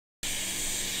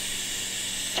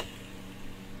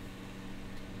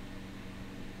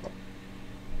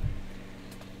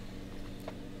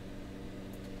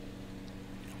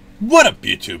What up,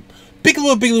 YouTube? Big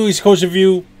Louie's Coach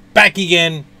Review back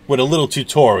again with a little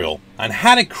tutorial on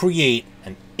how to create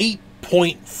an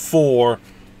 8.4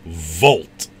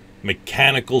 volt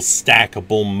mechanical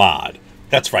stackable mod.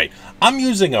 That's right, I'm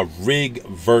using a rig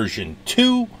version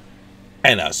 2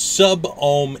 and a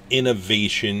sub-ohm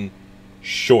innovation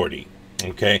Shorty.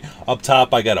 Okay, up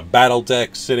top I got a battle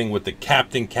deck sitting with the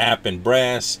captain cap in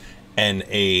brass and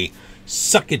a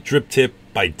Suck It drip tip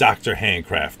by Dr.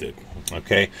 Handcrafted.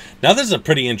 Okay, now this is a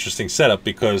pretty interesting setup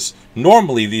because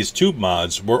normally these tube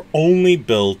mods were only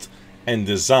built and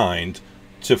designed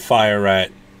to fire at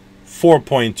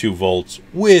 4.2 volts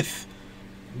with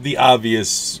the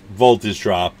obvious voltage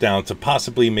drop down to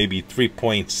possibly maybe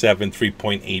 3.7,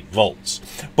 3.8 volts.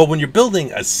 But when you're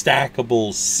building a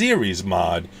stackable series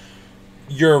mod,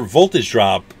 your voltage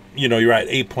drop, you know, you're at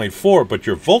 8.4, but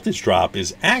your voltage drop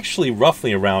is actually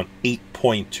roughly around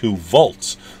 8.2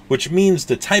 volts, which means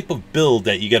the type of build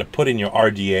that you got to put in your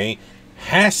RDA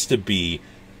has to be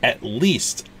at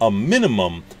least a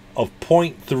minimum of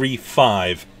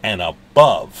 0.35 and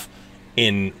above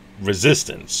in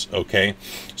resistance. Okay,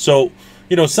 so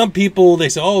you know, some people, they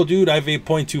say, oh dude, I have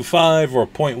 8.25 or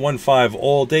 0.15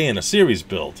 all day in a series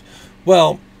build.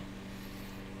 Well,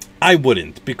 I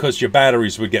wouldn't, because your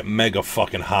batteries would get mega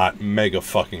fucking hot, mega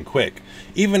fucking quick.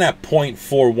 Even at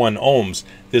 0.41 ohms,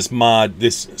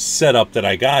 this setup that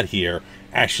I got here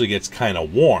actually gets kind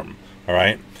of warm, all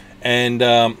right? And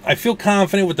I feel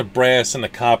confident with the brass and the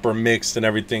copper mixed and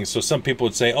everything. So some people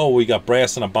would say, oh, we got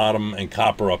brass on the bottom and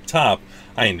copper up top.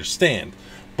 I understand.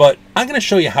 But I'm going to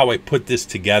show you how I put this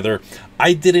together.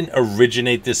 I didn't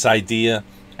originate this idea.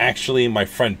 Actually, my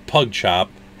friend Pugchop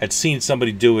had seen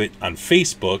somebody do it on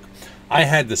Facebook. I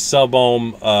had the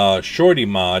sub-ohm Shorty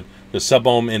mod, the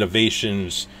sub-ohm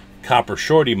innovations copper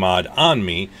Shorty mod on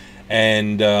me,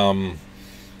 and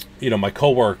you know, my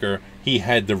coworker, he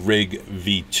had the rig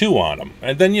V2 on him.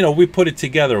 And then, you know, we put it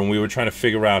together and we were trying to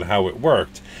figure out how it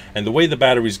worked. And the way the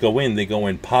batteries go in, they go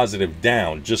in positive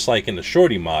down, just like in the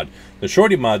Shorty mod. The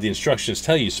Shorty mod, the instructions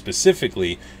tell you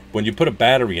specifically when you put a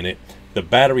battery in it, the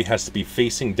battery has to be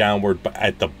facing downward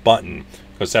at the button,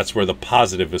 because that's where the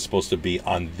positive is supposed to be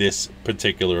on this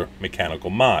particular mechanical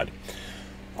mod.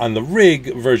 On the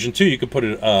rig version 2, you could put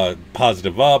it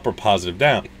positive up or positive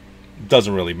down.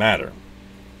 Doesn't really matter.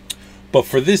 But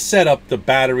for this setup, the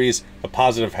batteries, the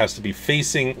positive has to be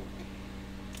facing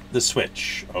the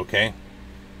switch, okay?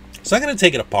 So I'm going to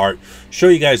take it apart, show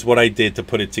you guys what I did to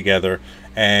put it together,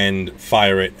 and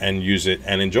fire it and use it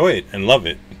and enjoy it and love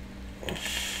it.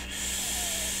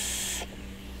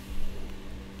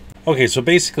 Okay, so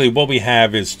basically what we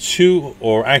have is 2,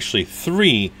 or actually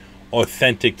 3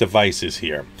 authentic devices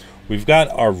here. We've got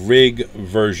our rig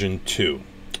version 2.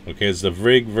 Okay, it's the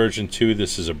rig version 2.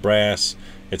 This is a brass.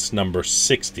 It's number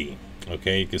 60.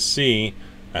 Okay, you can see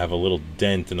I have a little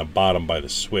dent in the bottom by the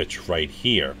switch right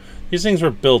here. These things were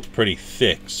built pretty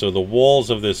thick, so the walls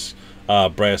of this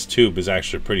brass tube is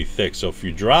actually pretty thick. So if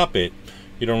you drop it,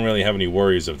 you don't really have any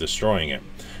worries of destroying it.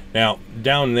 Now,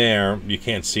 down there, you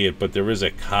can't see it, but there is a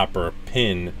copper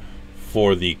pin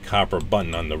for the copper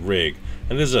button on the rig.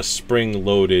 And there's a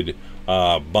spring-loaded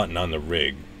button on the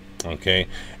rig, okay?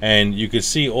 And you can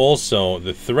see also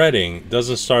the threading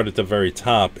doesn't start at the very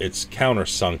top. It's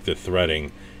countersunk, the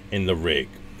threading in the rig,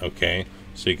 okay?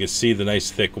 So you can see the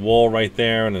nice thick wall right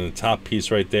there, and then the top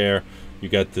piece right there, you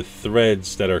got the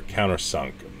threads that are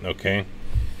countersunk, okay?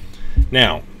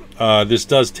 Now, this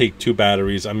does take 2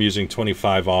 batteries. I'm using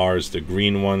 25Rs, the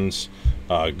green ones,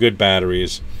 good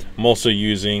batteries. I'm also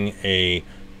using a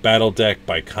battle deck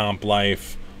by Comp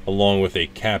Life along with a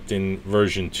Captain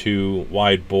version 2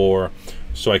 wide bore,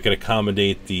 so I could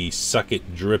accommodate the Suck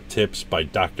It drip tips by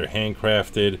Dr.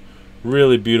 Handcrafted.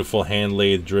 Really beautiful hand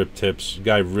laid drip tips. The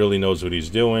guy really knows what he's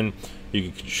doing.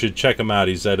 You should check him out.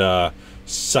 He's at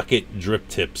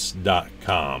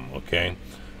suckitdriptips.com, okay?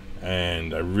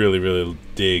 And I really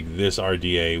dig this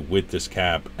RDA with this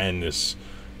cap and this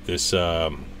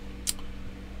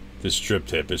drip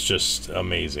tip. It's just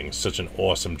amazing. Such an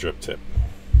awesome drip tip.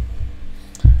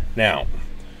 Now,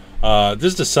 this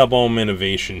is the sub-ohm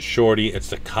innovation Shorty.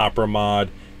 It's the copper mod.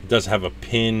 It does have a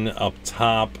pin up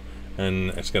top,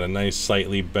 and it's got a nice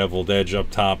slightly beveled edge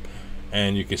up top,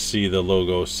 and you can see the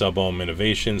logo sub-ohm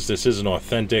innovations. This isn't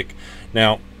authentic.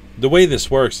 Now, the way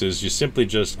this works is you simply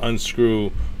just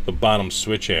unscrew the bottom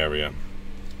switch area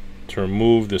to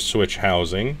remove the switch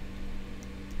housing,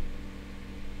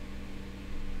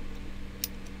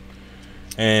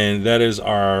 and that is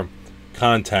our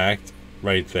contact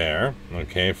right there,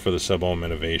 okay, for the sub-ohm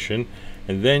innovation.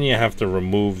 And then you have to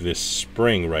remove this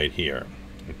spring right here,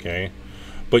 okay?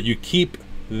 But you keep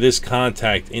this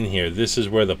contact in here, this is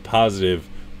where the positive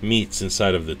meets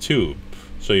inside of the tube.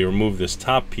 So you remove this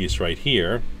top piece right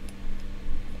here.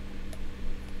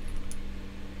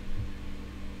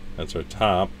 That's our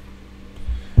top.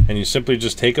 And you simply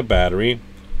just take a battery,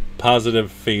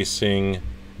 positive facing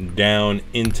down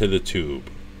into the tube.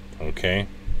 Okay.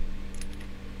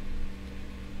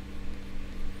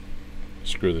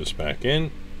 Screw this back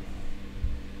in.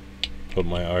 Put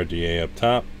my RDA up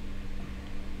top.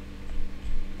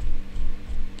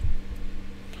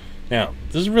 Now,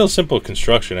 this is real simple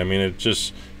construction. I mean, you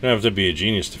don't have to be a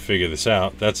genius to figure this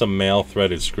out. That's a male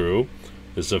threaded screw.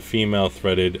 This is a female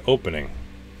threaded opening.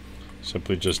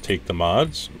 Simply just take the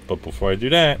mods, but before I do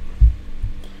that,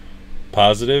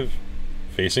 positive,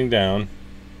 facing down,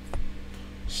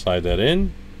 slide that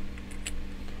in,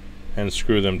 and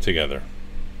screw them together.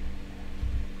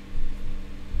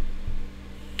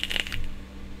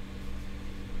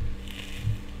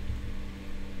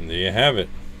 And there you have it.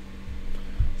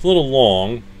 It's a little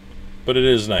long, but it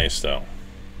is nice though.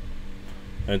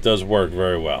 And it does work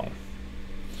very well.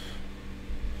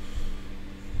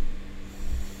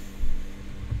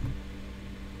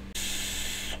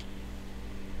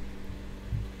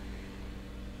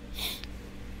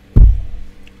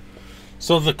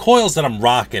 So the coils that I'm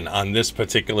rocking on this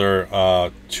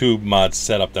particular tube mod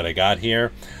setup that I got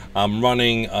here, I'm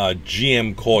running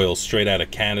GM coils straight out of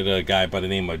Canada, a guy by the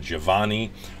name of Giovanni.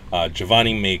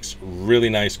 Giovanni makes really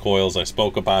nice coils. I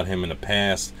spoke about him in the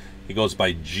past. He goes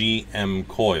by GM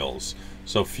Coils.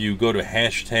 So if you go to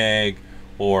hashtag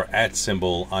or @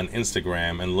 on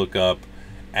Instagram and look up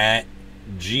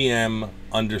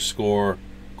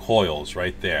 @GM_coils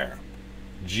right there.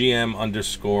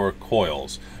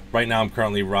 GM_coils. Right now I'm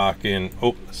currently rocking,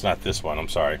 oh, it's not this one, I'm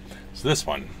sorry. It's this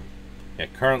one. Yeah,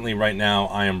 currently right now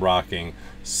I am rocking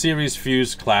series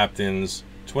fused Claptons,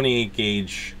 28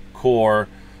 gauge core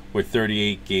with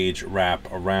 38 gauge wrap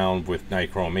around with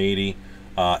nichrome 80.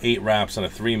 8 wraps on a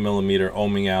 3mm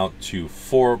ohming out to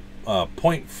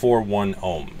 0.41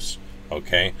 ohms.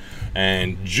 Okay,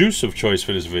 and juice of choice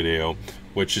for this video,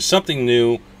 which is something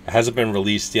new, it hasn't been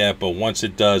released yet, but once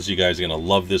it does, you guys are gonna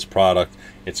love this product.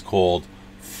 It's called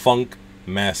Funk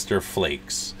Master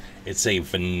Flakes. It's a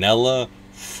vanilla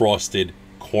frosted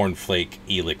cornflake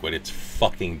e-liquid. It's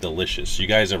fucking delicious. You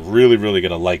guys are really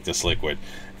gonna like this liquid.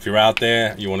 If you're out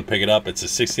there, you want to pick it up, it's a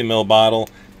 60 ml bottle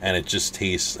and it just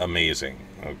tastes amazing.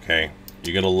 Okay,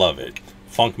 you're gonna love it.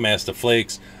 Funk Master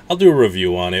Flakes. I'll do a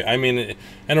review on it. I mean,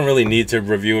 I don't really need to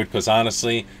review it because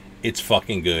honestly it's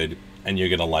fucking good and you're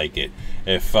gonna like it.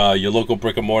 If your local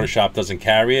brick and mortar shop doesn't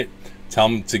carry it, tell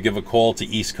them to give a call to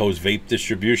East Coast Vape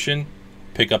Distribution.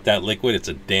 Pick up that liquid. It's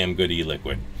a damn good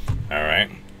e-liquid. All right.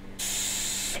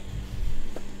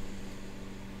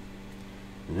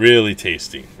 Really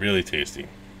tasty. Really tasty.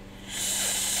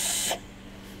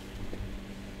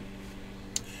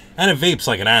 And it vapes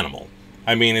like an animal.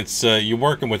 I mean, it's you're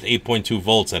working with 8.2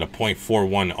 volts at a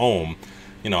 0.41 ohm.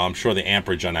 You know, I'm sure the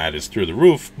amperage on that is through the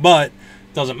roof, but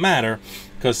it doesn't matter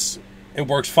because it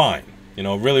works fine. You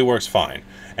know, it really works fine.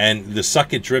 And the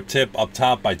Suck It Drip Tip up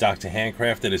top by Dr.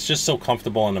 Handcrafted, it's just so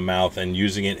comfortable in the mouth, and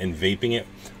using it and vaping it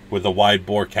with a wide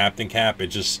bore Captain Cap,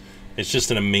 it's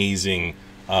just an amazing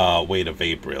way to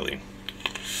vape, really.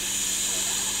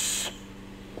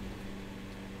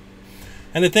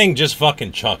 And the thing just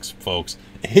fucking chucks, folks.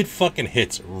 It fucking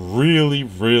hits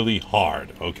really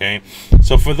hard, okay?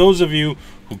 So for those of you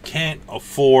who can't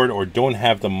afford or don't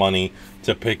have the money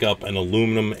to pick up an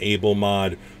aluminum Able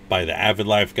mod by the Avid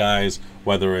Life guys,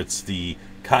 whether it's the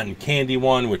cotton candy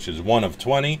one, which is 1 of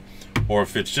 20, or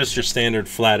if it's just your standard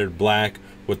flattered black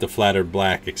with the flattered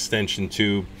black extension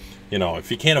tube, you know, if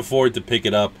you can't afford to pick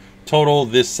it up, total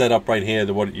this setup right here,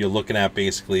 what you're looking at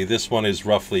basically, this one is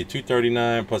roughly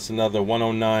 $239 plus another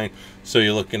 $109, so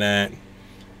you're looking at,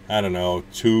 I don't know,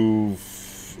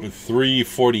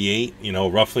 $348, you know,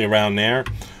 roughly around there.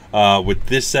 With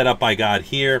this setup I got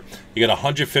here, you got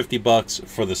 $150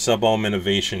 for the Sub-Ohm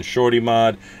Innovation Shorty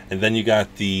mod, and then you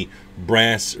got the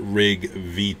Brass Rig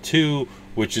V2,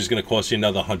 which is going to cost you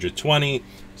another $120.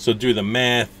 So do the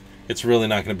math. It's really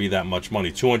not going to be that much money.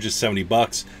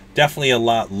 $270. Definitely a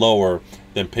lot lower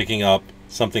than picking up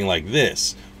something like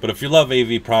this. But if you love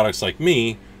AV products like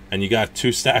me, and you got 2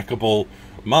 stackable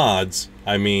mods,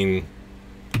 I mean,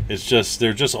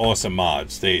 they're just awesome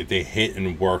mods. They hit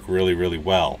and work really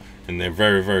well, and they're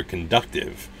very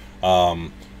conductive.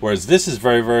 Whereas this is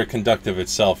very conductive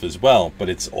itself as well, but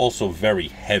it's also very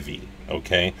heavy.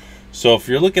 Okay, so if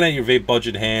you're looking at your vape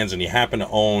budget hands and you happen to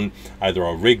own either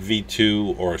a Rig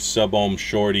V2 or a Sub-Ohm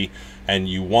Shorty, and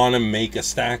you want to make a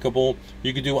stackable,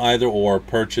 you could do either or,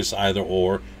 purchase either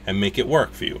or, and make it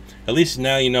work for you. At least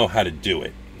now you know how to do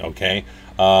it, okay?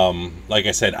 Like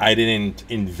I said, I didn't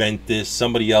invent this.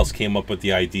 Somebody else came up with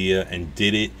the idea and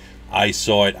did it. I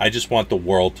saw it. I just want the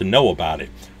world to know about it.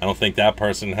 I don't think that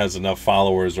person has enough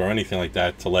followers or anything like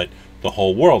that to let the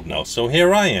whole world know. So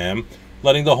here I am,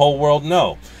 letting the whole world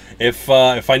know. If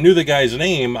I knew the guy's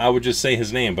name, I would just say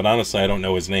his name. But honestly, I don't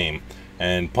know his name.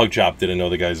 And Pugchop didn't know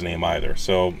the guy's name either.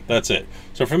 So that's it.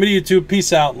 So from me to YouTube,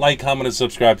 peace out. Like, comment, and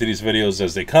subscribe to these videos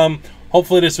as they come.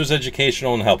 Hopefully this was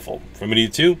educational and helpful. From me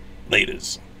to YouTube,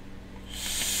 laters.